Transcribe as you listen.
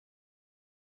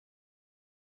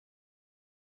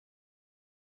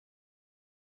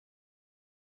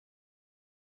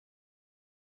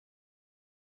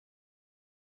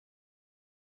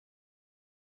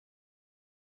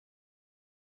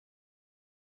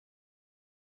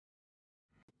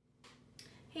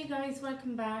Hey guys,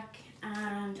 welcome back,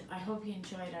 and I hope you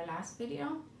enjoyed our last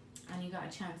video and you got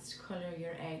a chance to colour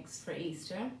your eggs for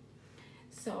Easter.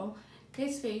 So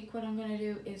this week what I'm going to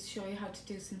do is show you how to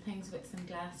do some things with some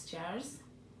glass jars.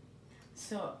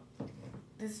 So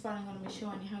this is what I'm going to be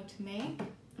showing you how to make.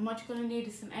 And what you're going to need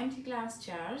is some empty glass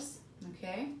jars,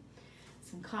 okay,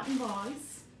 some cotton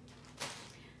balls,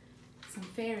 some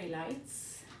fairy lights,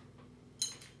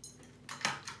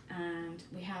 and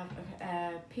we have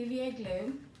a PVA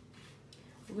glue.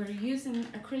 We're using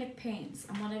acrylic paints,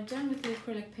 and what I've done with the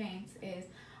acrylic paints is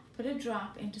put a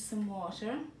drop into some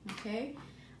water, okay,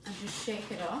 and just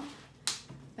shake it up.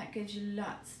 That gives you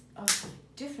lots of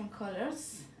different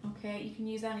colours, okay. You can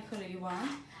use any colour you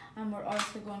want, and we're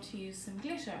also going to use some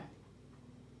glitter.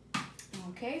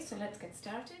 Okay, so let's get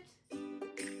started.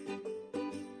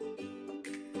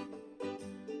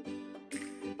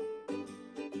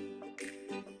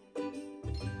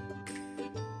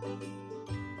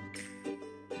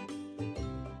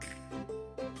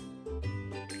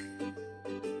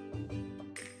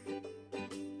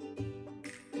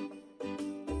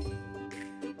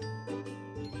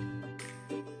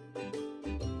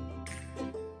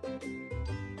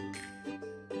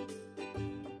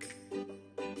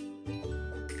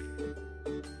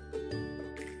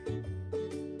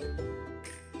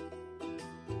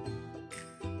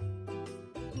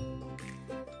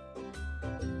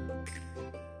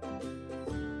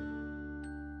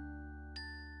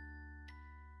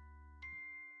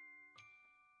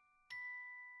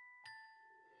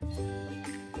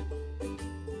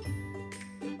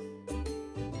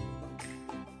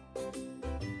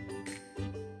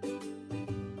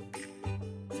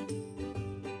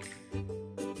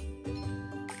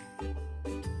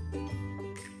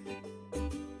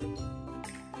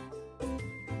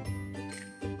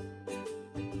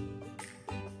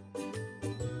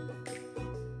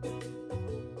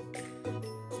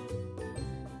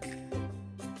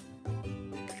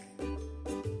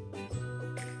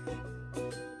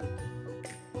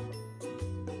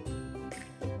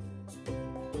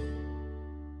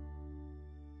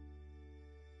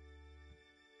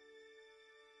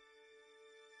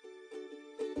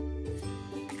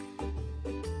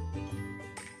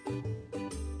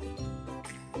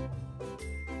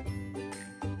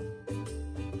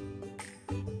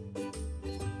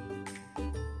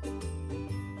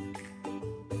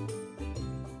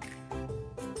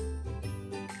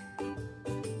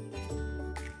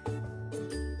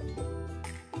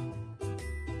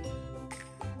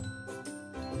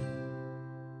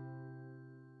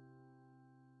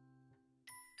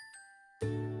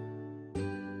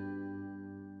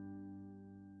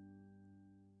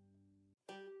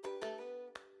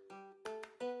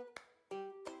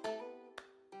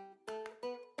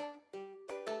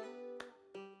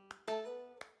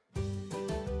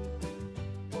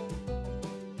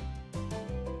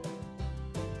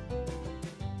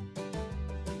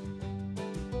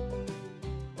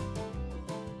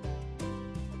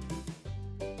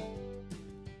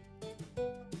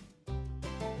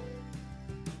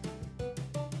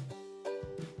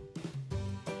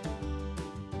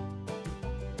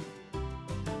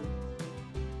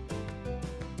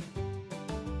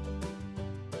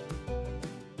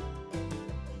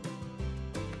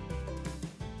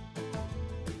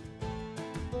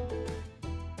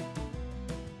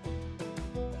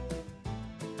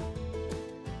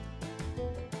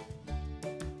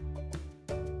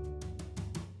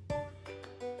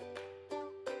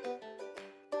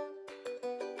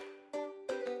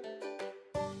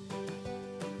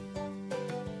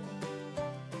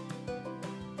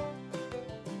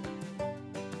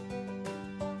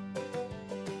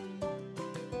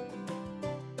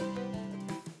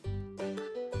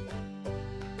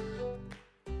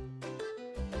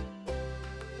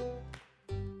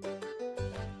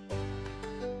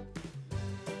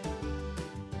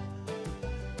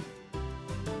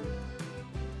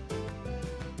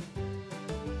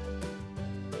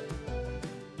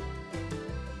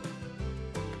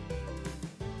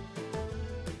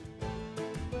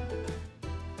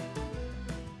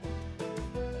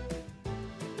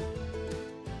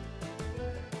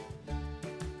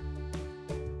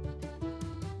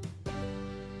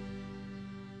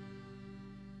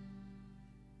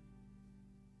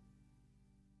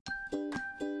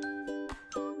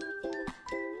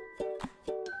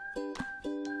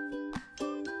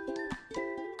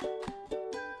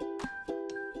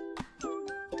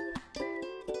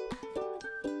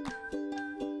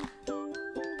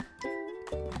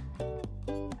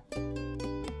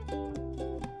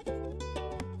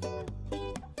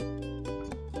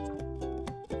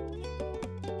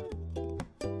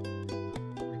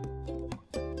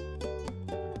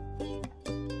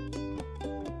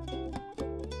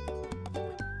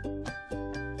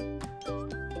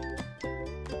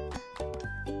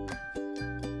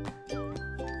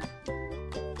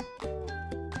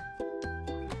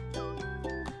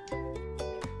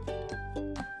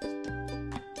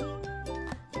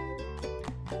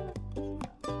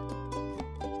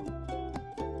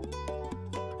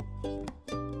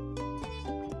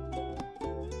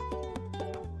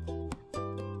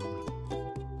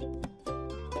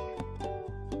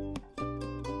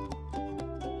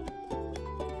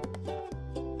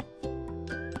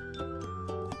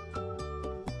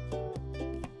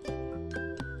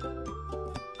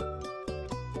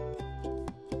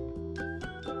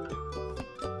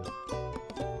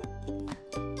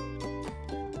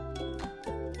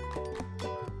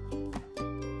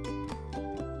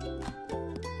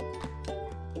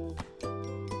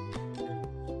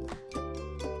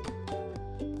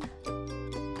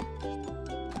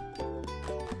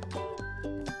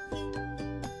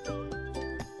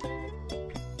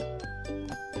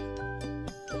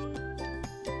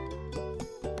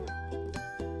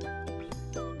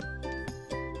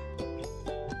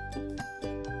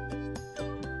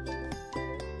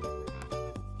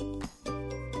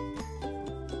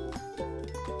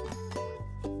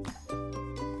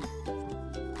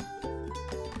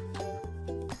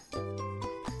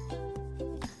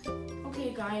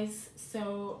 guys,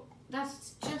 so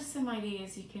that's just some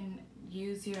ideas you can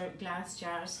use your glass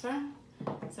jars for.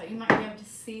 So you might be able to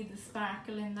see the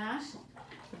sparkle in that,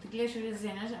 but the glitter is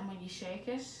in it and when you shake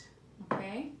it,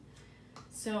 okay?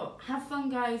 So have fun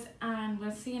guys, and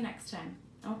we'll see you next time.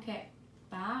 Okay,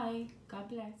 bye, God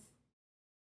bless.